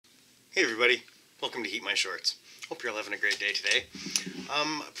Hey everybody, welcome to Heat My Shorts. Hope you're all having a great day today.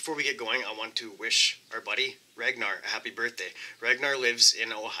 Before we get going, I want to wish our buddy Ragnar a happy birthday. Ragnar lives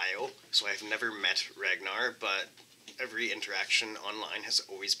in Ohio, so I've never met Ragnar, but every interaction online has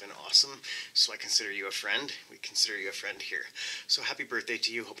always been awesome, so I consider you a friend. We consider you a friend here. So happy birthday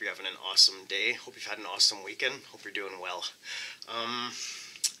to you. Hope you're having an awesome day. Hope you've had an awesome weekend. Hope you're doing well.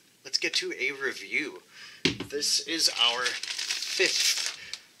 Let's get to a review. This is our fifth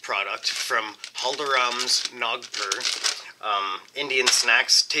product from Haldiram's Nagpur, Indian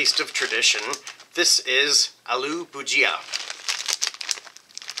snacks, taste of tradition. This is Aloo Bhujia.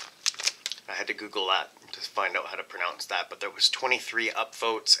 I had to Google that to find out how to pronounce that, but there was 23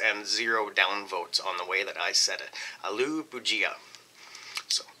 upvotes and 0 downvotes on the way that I said it. Aloo Bhujia.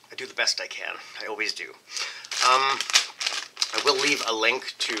 So I do the best I can. I always do. I will leave a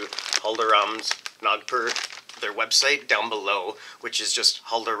link to Haldiram's Nagpur, their website, down below, which is just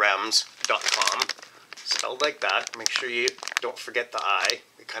haldirams.com, spelled like that. Make sure you don't forget the I.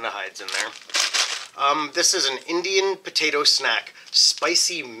 It kind of hides in there. This is an Indian potato snack,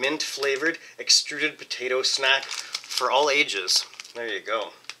 spicy mint flavored extruded potato snack for all ages. There you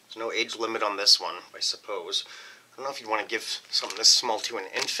go. There's no age limit on this one, I suppose. I don't know if you'd want to give something this small to an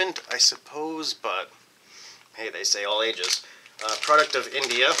infant, I suppose, but hey, they say all ages. Product of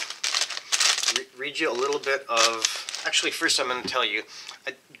India. Read you a little bit of... Actually, first I'm going to tell you,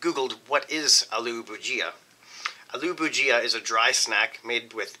 I googled what is Aloo Bhujia. Aloo Bhujia is a dry snack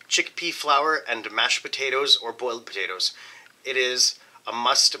made with chickpea flour and mashed potatoes or boiled potatoes. It is a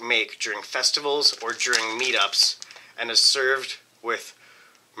must-make during festivals or during meetups and is served with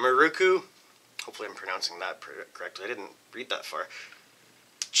muruku, hopefully I'm pronouncing that correctly, I didn't read that far,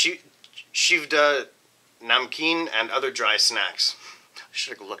 shivda, namkeen, and other dry snacks. I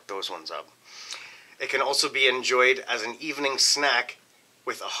should have looked those ones up. It can also be enjoyed as an evening snack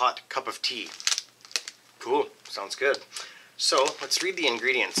with a hot cup of tea. Cool, sounds good. So, let's read the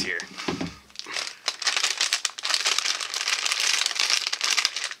ingredients here.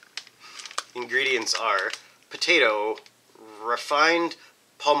 Ingredients are potato, refined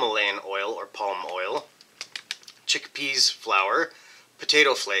palmolane oil or palm oil, chickpeas flour,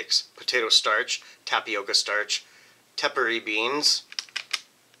 potato flakes, potato starch, tapioca starch, peppery beans.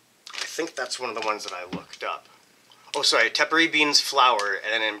 I think that's one of the ones that I looked up. Oh, sorry, peppery beans flour,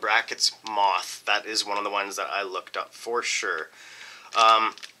 and then in brackets, moth. That is one of the ones that I looked up for sure.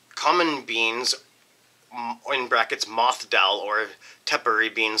 Common beans, in brackets, moth dal, or peppery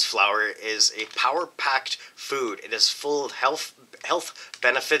beans flour, is a power-packed food. It is full of health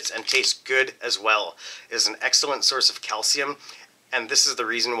benefits and tastes good as well. It is an excellent source of calcium, and this is the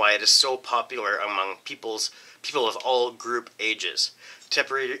reason why it is so popular among people of all group ages.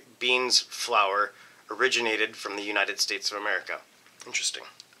 Peppery beans flour originated from the United States of America. Interesting.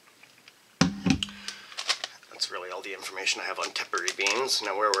 That's really all the information I have on peppery beans.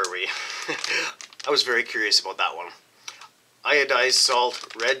 Now, where were we? I was very curious about that one. Iodized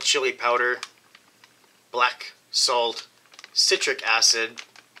salt, red chili powder, black salt, citric acid,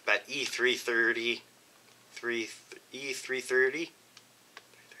 that E330, E330?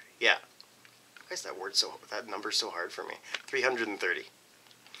 Yeah. Why is that number so hard for me? 330.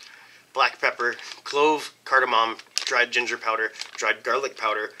 Black pepper, clove, cardamom, dried ginger powder, dried garlic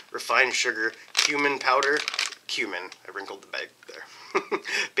powder, refined sugar, cumin powder, I wrinkled the bag there,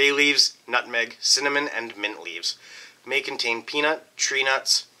 bay leaves, nutmeg, cinnamon, and mint leaves. May contain peanut, tree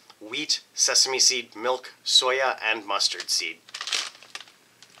nuts, wheat, sesame seed, milk, soya, and mustard seed.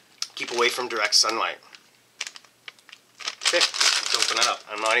 Keep away from direct sunlight. Okay, let's open it up.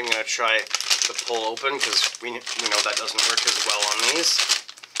 I'm not even going to try the pull open because we know that doesn't work as well on these.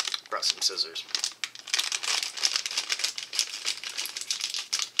 Brought some scissors.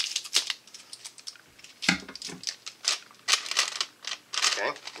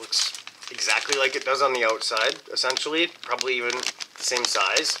 Okay, looks exactly like it does on the outside, essentially. Probably even the same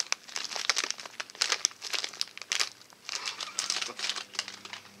size.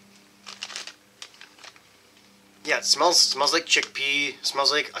 Yeah, it smells like chickpea,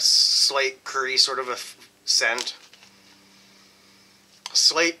 smells like a slight curry sort of a scent.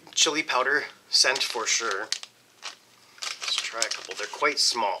 Slight chili powder scent for sure. Let's try a couple. They're quite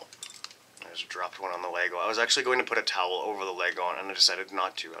small. I just dropped one on the Lego. I was actually going to put a towel over the Lego and I decided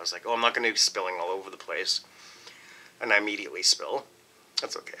not to. I was like, oh, I'm not going to be spilling all over the place. And I immediately spill.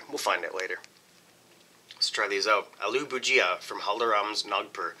 That's okay. We'll find it later. Let's try these out. Aloo Bhujia from Haldiram's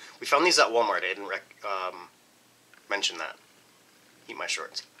Nagpur. We found these at Walmart. I didn't mention that. Eat my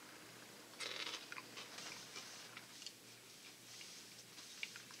shorts.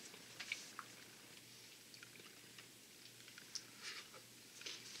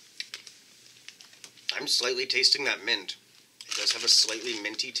 I'm slightly tasting that mint. It does have a slightly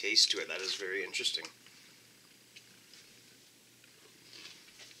minty taste to it. That is very interesting.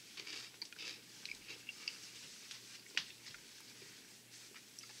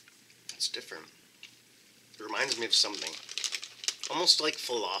 It's different. It reminds me of something. Almost like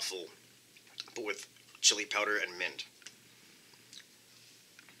falafel, but with chili powder and mint.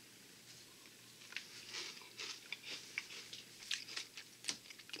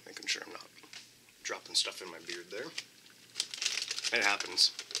 Making sure I'm not dropping stuff in my beard there. It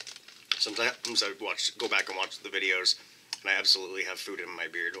happens. Sometimes I go back and watch the videos, and I absolutely have food in my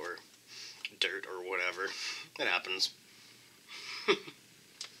beard or dirt or whatever. It happens.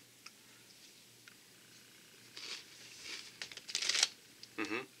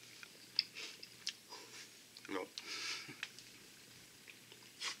 Nope.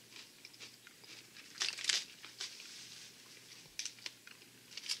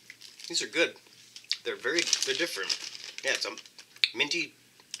 These are good. They're different. Yeah, it's a minty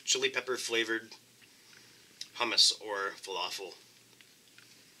chili pepper flavored hummus or falafel.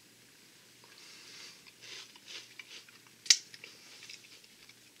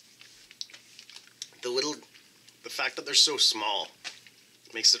 The fact that they're so small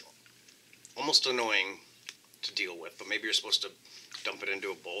makes it almost annoying to deal with, but maybe you're supposed to dump it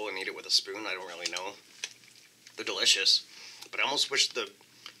into a bowl and eat it with a spoon. I don't really know. They're delicious, but I almost wish the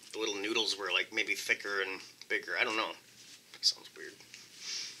little noodles were like maybe thicker and bigger. I don't know. That sounds weird.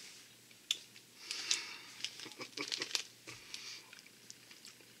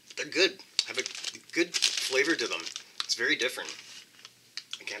 They're good. Have a good flavor to them. It's very different.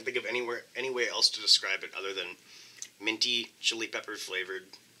 I can't think of any way else to describe it other than minty chili pepper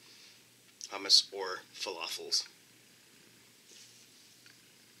flavored hummus or falafels.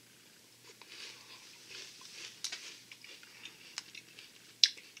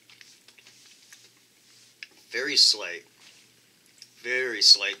 Very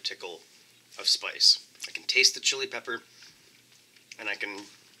slight tickle of spice. I can taste the chili pepper, and I can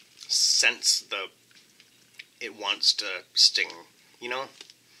sense it wants to sting, you know?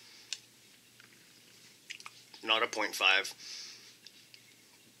 Not a 0.5.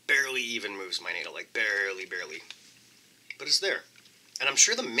 Barely even moves my needle, like barely. But it's there. And I'm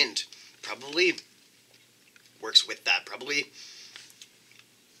sure the mint probably works with that. Probably,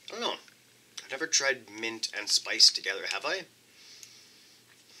 I don't know. I've never tried mint and spice together, have I? I'll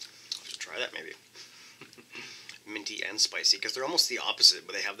have to try that maybe. Minty and spicy, because they're almost the opposite,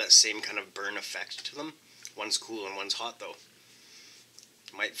 but they have that same kind of burn effect to them. One's cool and one's hot, though.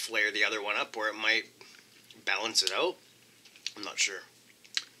 It might flare the other one up, or it might balance it out. I'm not sure.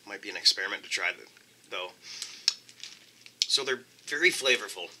 Might be an experiment to try, though. So they're very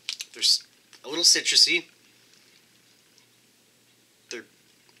flavorful. They're a little citrusy. They're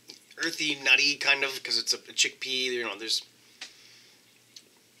earthy, nutty, kind of, because it's a chickpea. You know, there's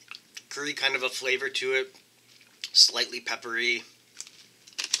curry kind of a flavor to it. Slightly peppery.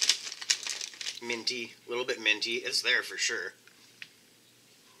 Minty. A little bit minty. It's there for sure.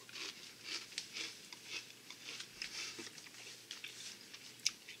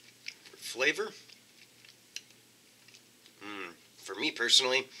 Flavor? For me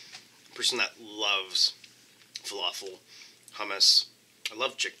personally, a person that loves falafel, hummus, I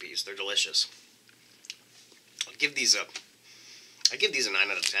love chickpeas. They're delicious. I give these a 9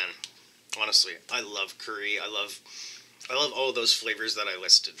 out of 10. Honestly, I love curry. I love all of those flavors that I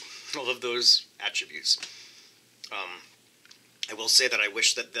listed. All of those attributes. I will say that I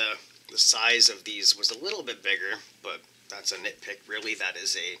wish that the size of these was a little bit bigger, but that's a nitpick. Really, that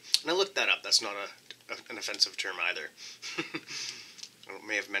is and I looked that up. That's not an offensive term either. I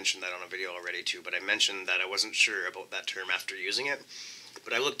may have mentioned that on a video already too, but I mentioned that I wasn't sure about that term after using it.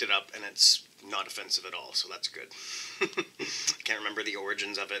 But I looked it up, and it's not offensive at all, so that's good. I can't remember the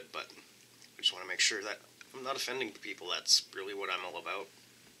origins of it, but I just want to make sure that I'm not offending people. That's really what I'm all about.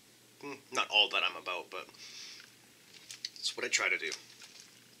 Not all that I'm about, but it's what I try to do.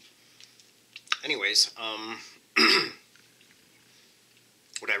 Anyways,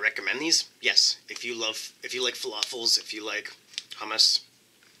 would I recommend these? Yes. If you like falafels, if you like hummus,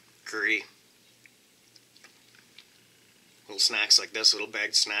 curry, little snacks like this, little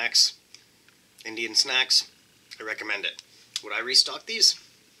bagged snacks, Indian snacks, I recommend it. Would I restock these?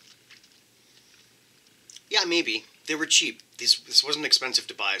 Yeah, maybe. They were cheap. This wasn't expensive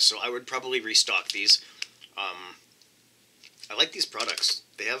to buy, so I would probably restock these. I like these products.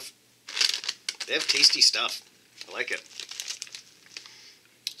 They have tasty stuff. I like it.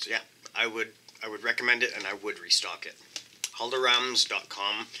 So yeah, I would recommend it, and I would restock it.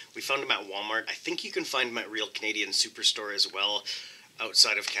 Haldirams.com. We found them at Walmart. I think you can find them at Real Canadian Superstore as well.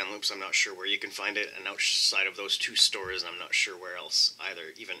 outside of Kamloops, I'm not sure where you can find it, and outside of those 2 stores, I'm not sure where else either,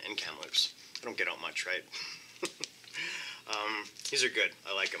 even in Kamloops. I don't get out much, right? These are good.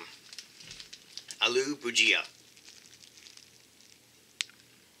 I like them. Aloo Bhujia.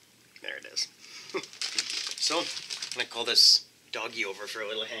 There it is. So, I'm going to call this doggy over for a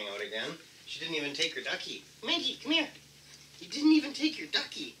little hangout again. She didn't even take her ducky. Minty, come here. You didn't even take your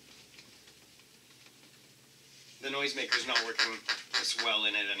ducky. The noisemaker's not working as well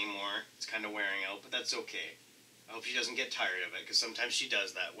in it anymore. It's kind of wearing out, but that's okay. I hope she doesn't get tired of it, because sometimes she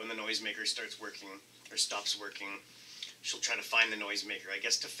does that. When the noisemaker starts working, or stops working, she'll try to find the noisemaker. I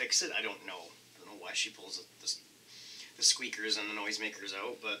guess to fix it, I don't know. I don't know why she pulls the squeakers and the noisemakers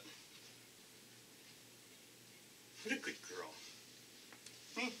out, but... What a good girl.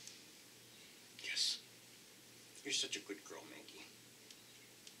 Hmm? Yes. You're such a good girl, Maggie.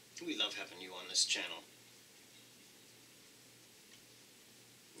 We love having you on this channel.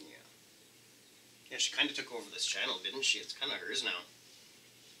 Yeah, she kind of took over this channel, didn't she? It's kind of hers now.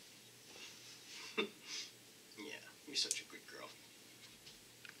 Yeah, you're such a good girl.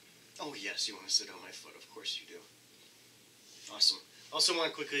 Oh yes, you want to sit on my foot. Of course you do. Awesome. Also want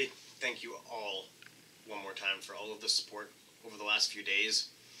to quickly thank you all one more time for all of the support over the last few days,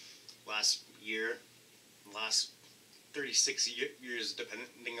 last year, last 36 years,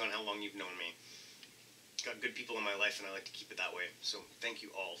 depending on how long you've known me. Got good people in my life, and I like to keep it that way. So thank you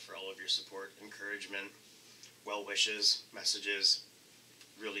all for all of your support, encouragement, well wishes, messages.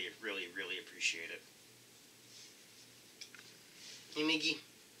 Really, really, really appreciate it. Hey, Miggy.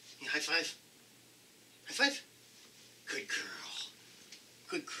 Hey, high five. High five. Good girl.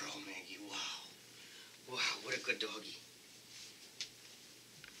 Good girl, Maggie. Wow. Wow, what a good doggy.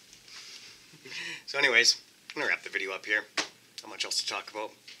 So anyways, I'm going to wrap the video up here. Not much else to talk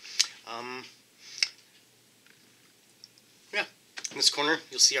about. Yeah, in this corner,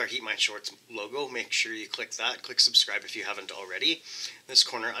 you'll see our HeatMyShorts logo. Make sure you click that. Click subscribe if you haven't already. In this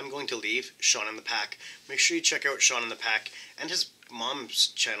corner, I'm going to leave Shaun in the Pack. Make sure you check out Shaun in the Pack and his mom's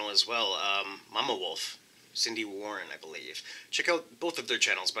channel as well, Mama Wolf, Cindy Warren, I believe. Check out both of their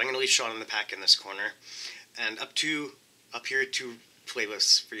channels, but I'm going to leave Shaun in the Pack in this corner. And up here, 2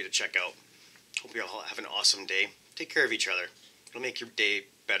 playlists for you to check out. Hope you all have an awesome day. Take care of each other. It'll make your day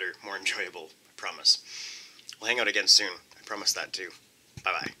better, more enjoyable, I promise. We'll hang out again soon. I promise that too.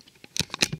 Bye-bye.